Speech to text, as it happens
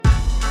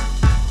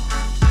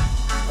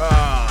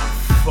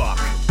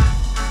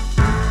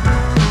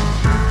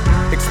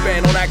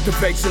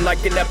activation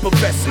like an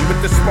effervescent, with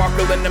the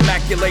sparkle and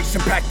immaculation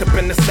packed up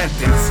in the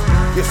sentence.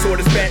 Your sword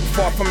is bent,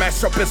 far from as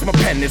sharp as my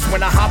pen is.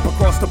 When I hop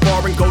across the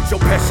bar and go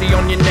Joe Pesci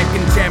on your neck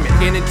and jam it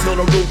in until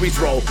the rubies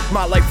roll.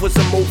 My life was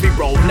a movie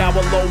role, now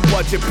a low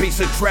budget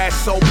piece of trash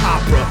soap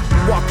opera.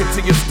 Walk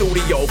into your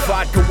studio,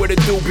 vodka with a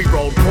doobie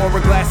roll, pour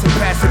a glass and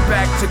pass it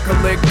back to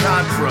Calig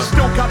Kontra.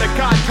 Still got a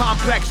god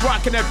complex,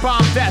 rocking that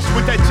bomb vest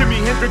with that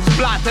Jimi Hendrix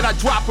blot that I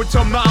drop with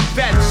some mom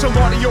vets. Some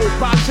audio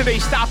box and they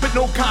stop at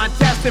no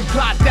contest and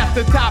plot death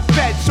to top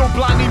fed. So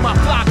blindly my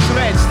flocks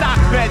led, stock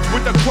beds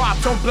with the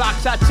crops on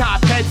blocks I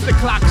top heads. The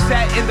clock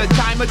set in the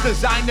time of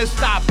design to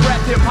stop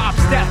breath. Hip hop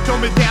step,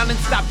 throw it down and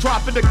stop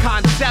dropping the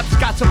concepts.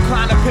 Got some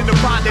clown up in the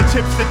bond that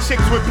tips the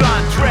chicks with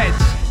blonde dreads.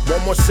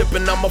 One more sip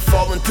and I'ma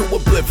fall into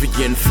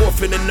oblivion,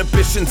 forfeit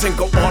inhibitions and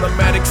go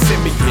automatic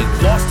simian.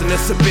 Lost in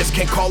this abyss,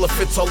 can't call if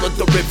it's all a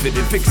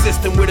derivative,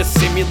 existing with a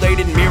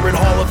simulated mirrored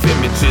hall of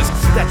images.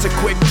 That's a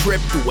quick trip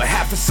through a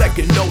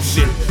half-a-second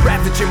notion,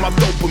 ravaging my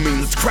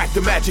dopamine, let's crack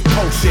the magic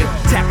potion.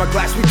 Tap my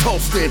glass, we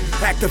toasting,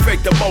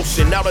 activate the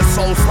motion. Now the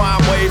soul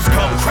slime waves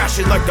come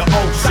crashing like the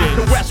ocean.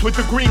 Back the west with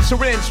the green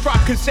syringe,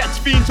 drop cassettes,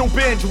 fiends on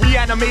binge.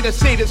 Reanimate a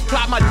sadist,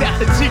 plot my death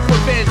and seek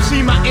revenge.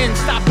 See my end,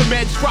 stop the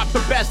meds, drop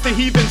the best, the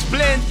heathens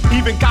blend.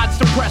 Even God's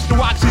depressed,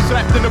 no oxy's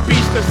left in the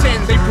beast of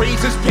sin. They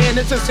praise his pen,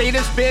 it's a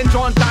sadist binge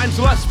on dimes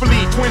lustfully.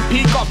 Twin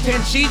Peak off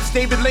 10 sheets,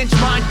 David Lynch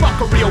mind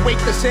fuckery. Awake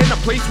the sin, a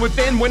place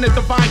within. When a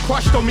divine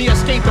crushed on me,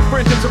 escape the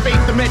fringes of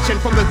 8th dimension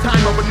from the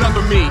time of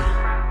another me.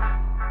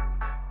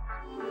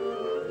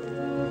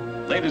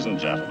 Ladies and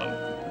gentlemen,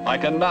 I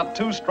cannot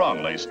too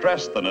strongly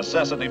stress the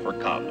necessity for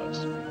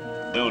calmness.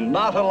 Do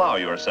not allow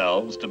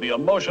yourselves to be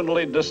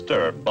emotionally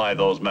disturbed by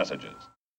those messages.